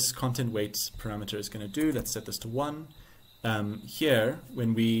that's what this content weight parameter is going to do. Let's set this to 1. Here,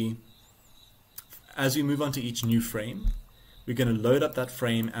 as we move on to each new frame, we're going to load up that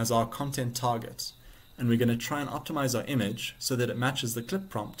frame as our content target. And we're going to try and optimize our image so that it matches the clip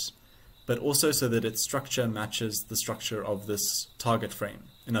prompt, but also so that its structure matches the structure of this target frame.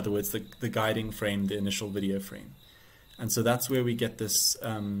 In other words, the guiding frame, the initial video frame. And so that's where we get this,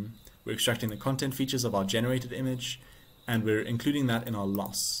 we're extracting the content features of our generated image, and we're including that in our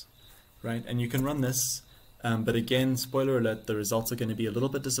loss, right? And you can run this, but again, spoiler alert, the results are going to be a little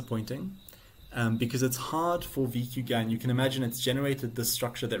bit disappointing because it's hard for VQGAN. You can imagine it's generated this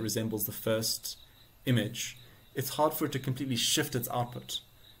structure that resembles the first image. It's hard for it to completely shift its output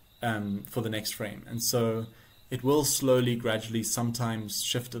for the next frame. And so it will slowly, gradually, sometimes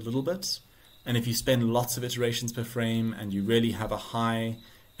shift a little bit. And if you spend lots of iterations per frame and you really have a high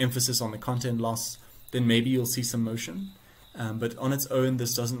emphasis on the content loss, then maybe you'll see some motion. But on its own,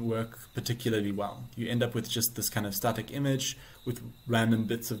 this doesn't work particularly well. You end up with just this kind of static image with random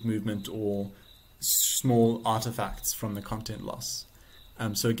bits of movement or small artifacts from the content loss.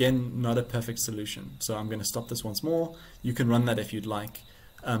 So again, not a perfect solution. So I'm going to stop this once more. You can run that if you'd like.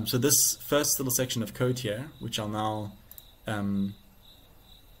 So this first little section of code here, which I'll now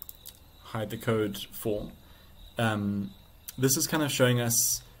hide the code for, this is kind of showing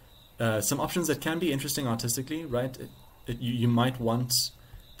us some options that can be interesting artistically, right? you might want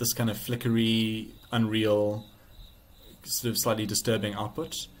this kind of flickery, unreal, sort of slightly disturbing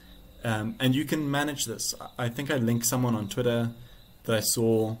output. And you can manage this. I think I linked someone on Twitter that I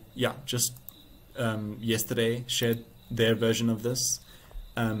saw, just yesterday, shared their version of this.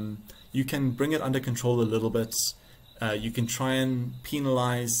 You can bring it under control a little bit. You can try and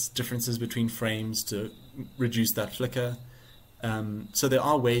penalize differences between frames to reduce that flicker. So there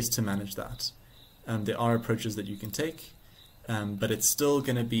are ways to manage that. There are approaches that you can take, but it's still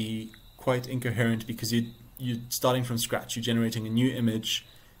going to be quite incoherent because you're starting from scratch. You're generating a new image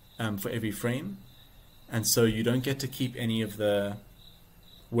for every frame, and so you don't get to keep any of the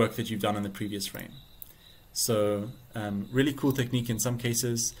work that you've done in the previous frame. So really cool technique in some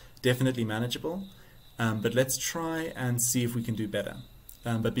cases, definitely manageable, but let's try and see if we can do better.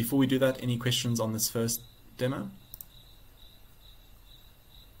 But before we do that, any questions on this first demo?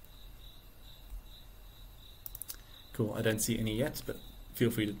 Cool, I don't see any yet, but feel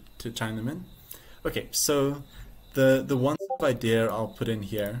free to chime them in. Okay, so the one sort of idea I'll put in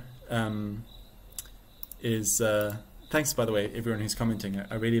here is, thanks by the way, everyone who's commenting.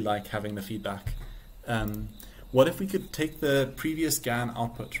 I really like having the feedback. What if we could take the previous GAN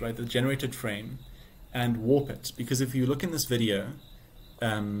output, right, the generated frame, and warp it? Because if you look in this video,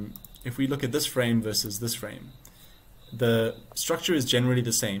 if we look at this frame versus this frame, the structure is generally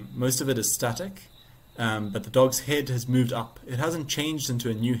the same. Most of it is static, but the dog's head has moved up. It hasn't changed into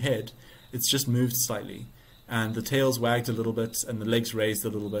a new head, it's just moved slightly. And the tail's wagged a little bit, and the legs raised a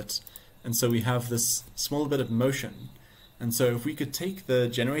little bit. And so we have this small bit of motion. And so if we could take the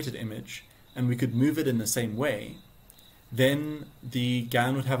generated image and we could move it in the same way, then the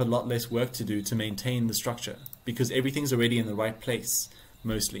GAN would have a lot less work to do to maintain the structure, because everything's already in the right place,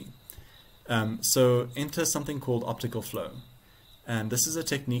 mostly. So enter something called optical flow. And this is a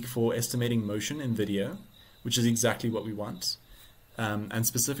technique for estimating motion in video, which is exactly what we want. And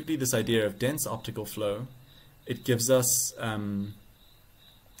specifically this idea of dense optical flow, it gives us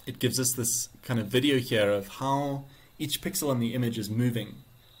this kind of video here of how each pixel on the image is moving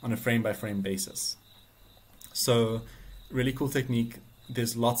on a frame-by-frame basis. So really cool technique.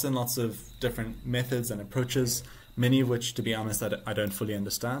 There's lots and lots of different methods and approaches, many of which, to be honest, I don't fully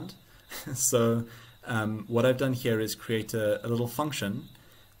understand. So what I've done here is create a little function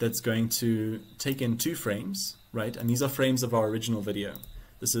that's going to take in 2 frames, right? And these are frames of our original video.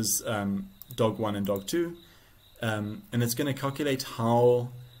 This is dog 1 and dog 2. And it's going to calculate how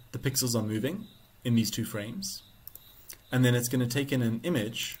the pixels are moving in these 2 frames. And then it's going to take in an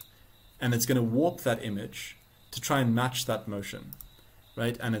image, and it's going to warp that image to try and match that motion,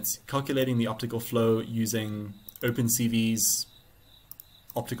 right? And it's calculating the optical flow using OpenCV's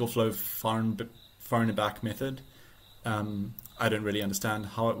optical flow far and back method. I don't really understand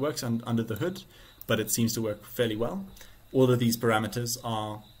how it works under the hood, but it seems to work fairly well. All of these parameters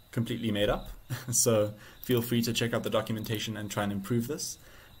are completely made up, so feel free to check out the documentation and try and improve this.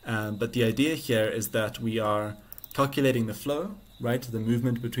 But the idea here is that we are calculating the flow, right, the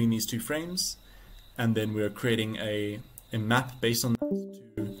movement between these 2 frames, and then we're creating a map based on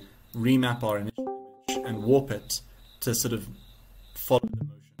that to remap our initial image and warp it to sort of follow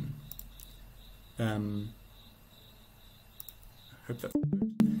the motion. Hope that's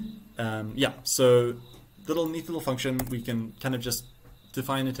good. Yeah, so neat little function, we can kind of just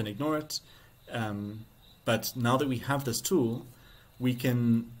define it and ignore it. But now that we have this tool, we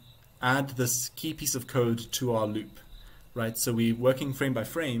can add this key piece of code to our loop, right? So we're working frame by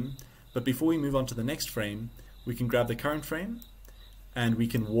frame, but before we move on to the next frame, we can grab the current frame and we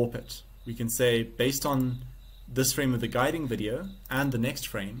can warp it. We can say, based on this frame of the guiding video and the next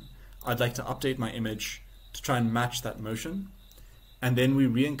frame, I'd like to update my image to try and match that motion. And then we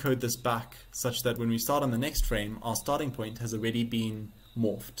re-encode this back such that when we start on the next frame, our starting point has already been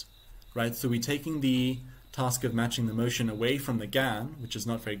morphed, right? So we're taking the task of matching the motion away from the GAN, which is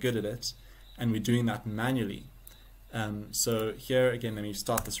not very good at it, and we're doing that manually. So here again, let me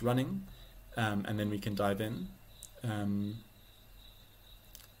start this running, and then we can dive in.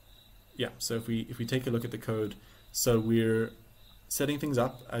 Yeah, so if we take a look at the code, so we're setting things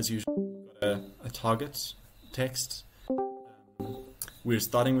up as usual. We've got a target text. We're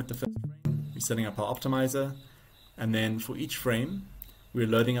starting with the first frame. We're setting up our optimizer, and then for each frame, we're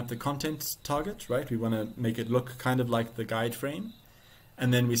loading up the content target, right? We want to make it look kind of like the guide frame.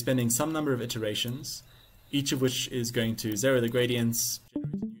 And then we're spending some number of iterations, each of which is going to zero the gradients,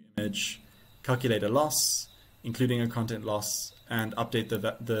 generate a new image, calculate a loss, including a content loss, and update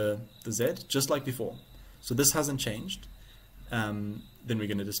the Z, just like before. So this hasn't changed. Then we're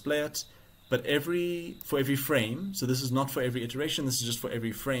going to display it. But for every frame, so this is not for every iteration, this is just for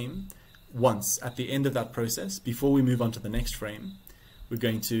every frame, once at the end of that process, before we move on to the next frame, we're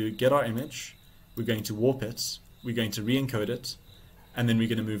going to get our image, we're going to warp it, we're going to re-encode it, and then we're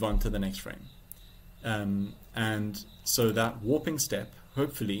going to move on to the next frame. And so that warping step,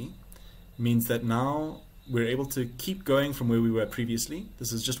 hopefully, means that now we're able to keep going from where we were previously.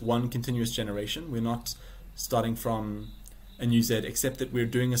 This is just one continuous generation. We're not starting from a new Z, except that we're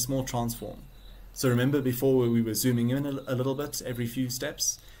doing a small transform. So remember before where we were zooming in a little bit every few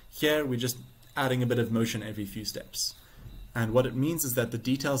steps? Here we're just adding a bit of motion every few steps. And what it means is that the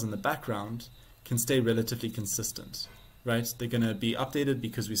details in the background can stay relatively consistent, right? They're going to be updated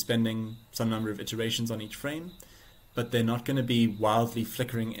because we're spending some number of iterations on each frame, but they're not going to be wildly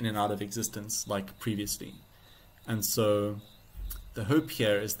flickering in and out of existence like previously. And so the hope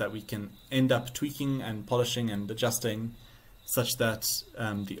here is that we can end up tweaking and polishing and adjusting such that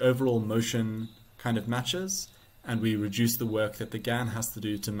the overall motion kind of matches, and we reduce the work that the GAN has to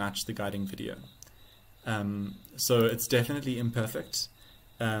do to match the guiding video. So it's definitely imperfect.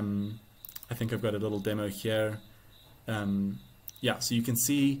 I think I've got a little demo here. Yeah, so you can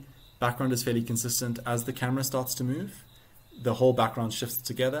see background is fairly consistent. As the camera starts to move, the whole background shifts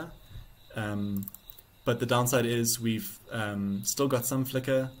together. But the downside is we've still got some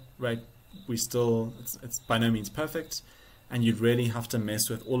flicker, right? It's by no means perfect. And you'd really have to mess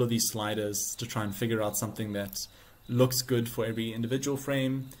with all of these sliders to try and figure out something that looks good for every individual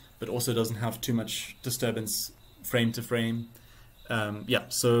frame, but also doesn't have too much disturbance frame to frame. Yeah,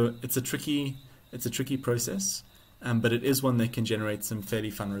 so it's a tricky process, but it is one that can generate some fairly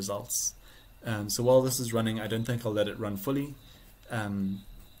fun results. So while this is running, I don't think I'll let it run fully,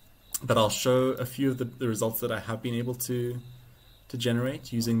 but I'll show a few of the results that I have been able to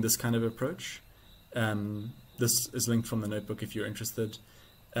generate using this kind of approach. This is linked from the notebook if you're interested.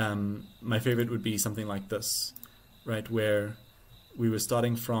 My favorite would be something like this, right, where we were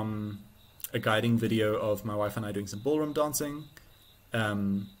starting from a guiding video of my wife and I doing some ballroom dancing,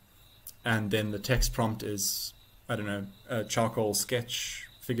 and then the text prompt is, I don't know, a charcoal sketch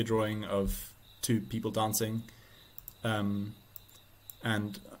figure drawing of two people dancing, and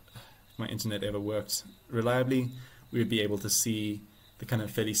if my internet ever worked reliably, we would be able to see the kind of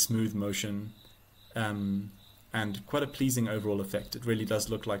fairly smooth motion and quite a pleasing overall effect. It really does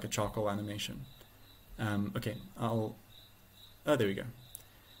look like a charcoal animation. Okay, oh, there we go.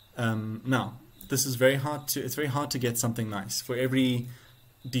 Now, this is it's very hard to get something nice. For every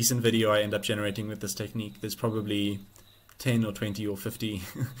decent video I end up generating with this technique, there's probably 10 or 20 or 50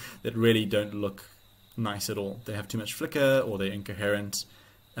 that really don't look nice at all. They have too much flicker or they're incoherent,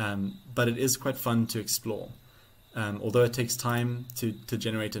 but it is quite fun to explore. Although it takes time to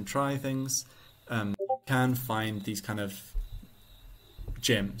generate and try things, you can find these kind of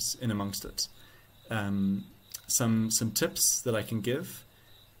gems in amongst it. Some tips that I can give.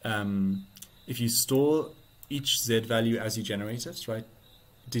 If you store each Z value as you generate it, right,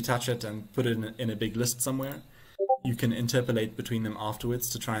 detach it and put it in a big list somewhere, you can interpolate between them afterwards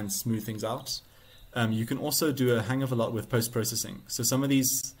to try and smooth things out. You can also do a hang of a lot with post-processing. So some of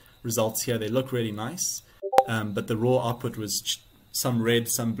these results here, they look really nice, but the raw output was some red,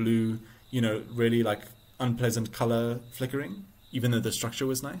 some blue, you know, really like unpleasant color flickering, even though the structure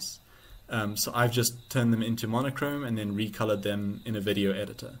was nice. So I've just turned them into monochrome and then recolored them in a video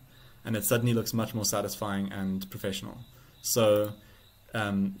editor. And it suddenly looks much more satisfying and professional. So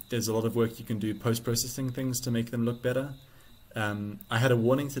there's a lot of work you can do post-processing things to make them look better. I had a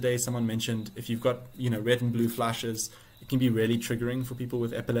warning today. Someone mentioned if you've got, you know, red and blue flashes, it can be really triggering for people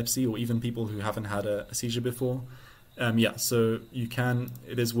with epilepsy or even people who haven't had a seizure before. Yeah, so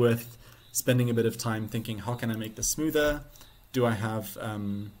it is worth spending a bit of time thinking, how can I make this smoother? Do I have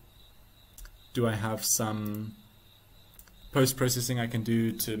some post-processing I can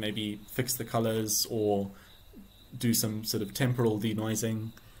do to maybe fix the colors or do some sort of temporal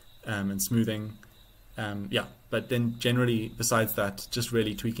denoising and smoothing? Yeah, but then generally besides that, just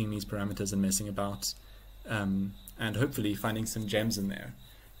really tweaking these parameters and messing about, and hopefully finding some gems in there.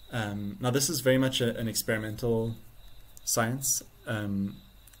 Now this is very much an experimental science.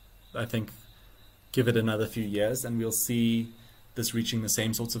 I think give it another few years and we'll see this reaching the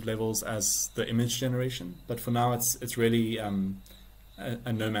same sorts of levels as the image generation. But for now, it's really a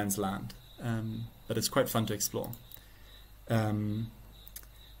no man's land. But it's quite fun to explore. Hannah,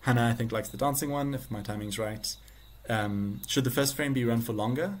 I think, likes the dancing one, if my timing's right. Should the first frame be run for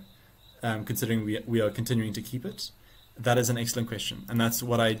longer, considering we are continuing to keep it? That is an excellent question. And that's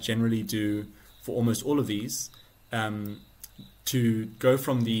what I generally do for almost all of these. To go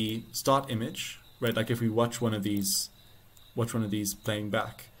from the start image, right? Like if we watch one of these playing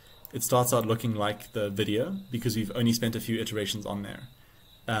back, it starts out looking like the video because we've only spent a few iterations on there.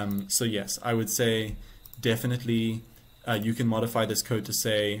 So yes, I would say definitely you can modify this code to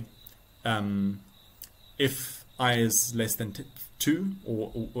say if I is less than 2,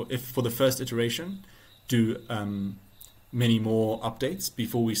 or if for the first iteration, do many more updates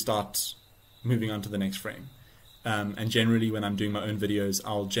before we start moving on to the next frame. And generally when I'm doing my own videos,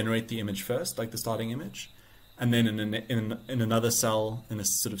 I'll generate the image first, like the starting image, and then in another cell, in a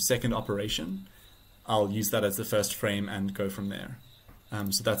sort of second operation, I'll use that as the first frame and go from there.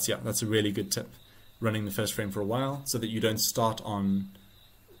 So that's a really good tip, running the first frame for a while so that you don't start on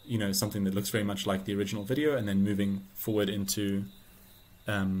something that looks very much like the original video and then moving forward into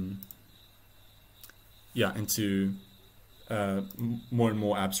more and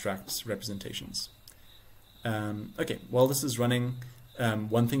more abstract representations. Okay, while this is running,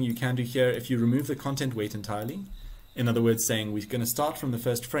 one thing you can do here, if you remove the content weight entirely, in other words, saying we're going to start from the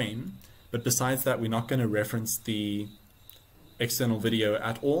first frame, but besides that, we're not going to reference the external video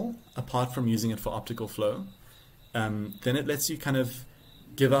at all, apart from using it for optical flow, then it lets you kind of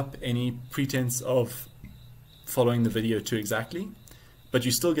give up any pretense of following the video too exactly, but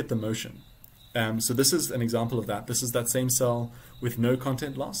you still get the motion. So this is an example of that. This is that same cell with no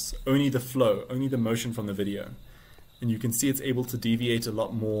content loss, only the flow, only the motion from the video. And you can see it's able to deviate a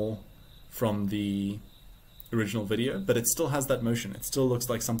lot more from the original video, but it still has that motion. It still looks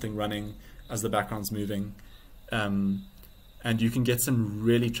like something running as the background's moving. And you can get some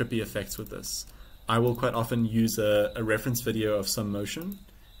really trippy effects with this. I will quite often use a reference video of some motion.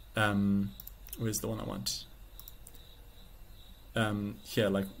 Where's the one I want? Here,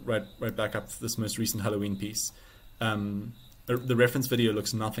 like right back up this most recent Halloween piece. The reference video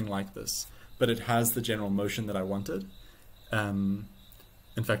looks nothing like this, but it has the general motion that I wanted. In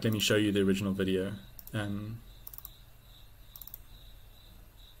fact, let me show you the original video.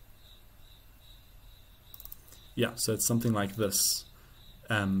 Yeah, so it's something like this,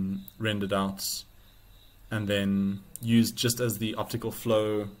 rendered out, and then used just as the optical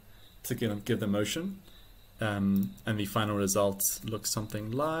flow to give the motion. And the final result looks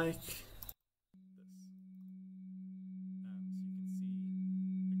something like this.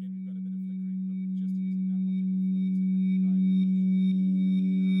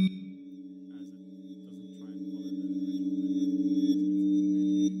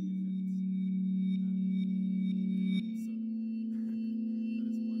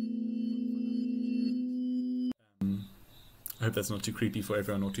 I hope that's not too creepy for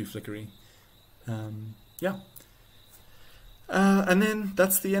everyone or too flickery. Yeah. And then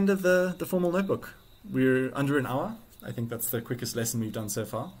that's the end of the formal notebook. We're under an hour. I think that's the quickest lesson we've done so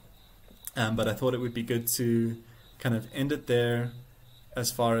far. But I thought it would be good to kind of end it there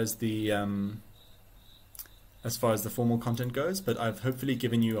as far as the formal content goes. But I've hopefully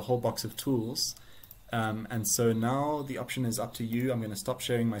given you a whole box of tools. And so now the option is up to you. I'm going to stop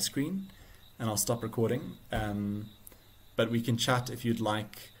sharing my screen and I'll stop recording. But we can chat if you'd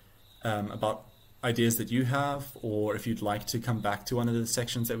like about ideas that you have, or if you'd like to come back to one of the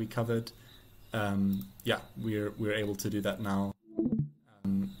sections that we covered. Yeah, we're able to do that now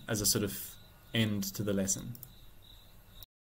as a sort of end to the lesson.